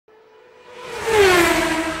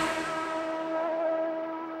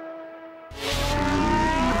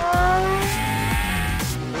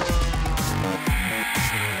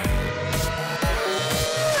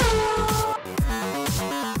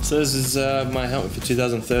this is my helmet for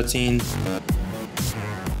 2013.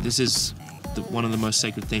 This is one of the most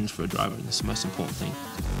sacred things for a driver. This is the most important thing.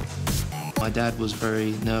 My dad was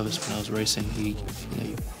very nervous when I was racing.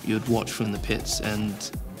 You'd watch from the pits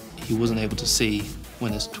and he wasn't able to see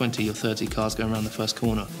when there's 20 or 30 cars going around the first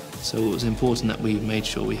corner. So it was important that we made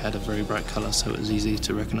sure we had a very bright color so it was easy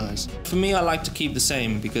to recognize. For me, I like to keep the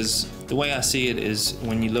same because the way I see it is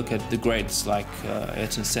when you look at the greats like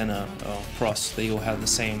Ayrton Senna or Prost, they all have the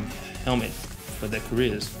same helmet for their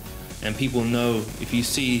careers. And people know, if you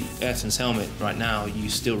see Ayrton's helmet right now, you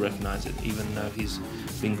still recognize it, even though he's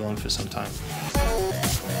been gone for some time.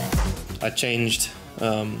 I changed,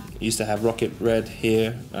 used to have rocket red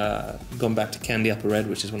here, gone back to candy apple red,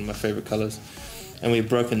 which is one of my favorite colors. And we've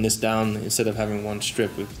broken this down. Instead of having one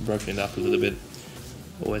strip, we've broken it up a little bit.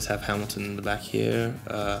 Always have Hamilton in the back here.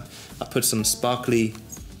 I put some sparkly,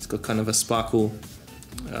 it's got kind of a sparkle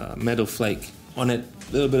metal flake on it.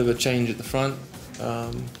 A little bit of a change at the front.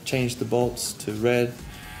 Changed the bolts to red.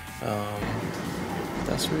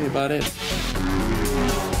 That's really about it.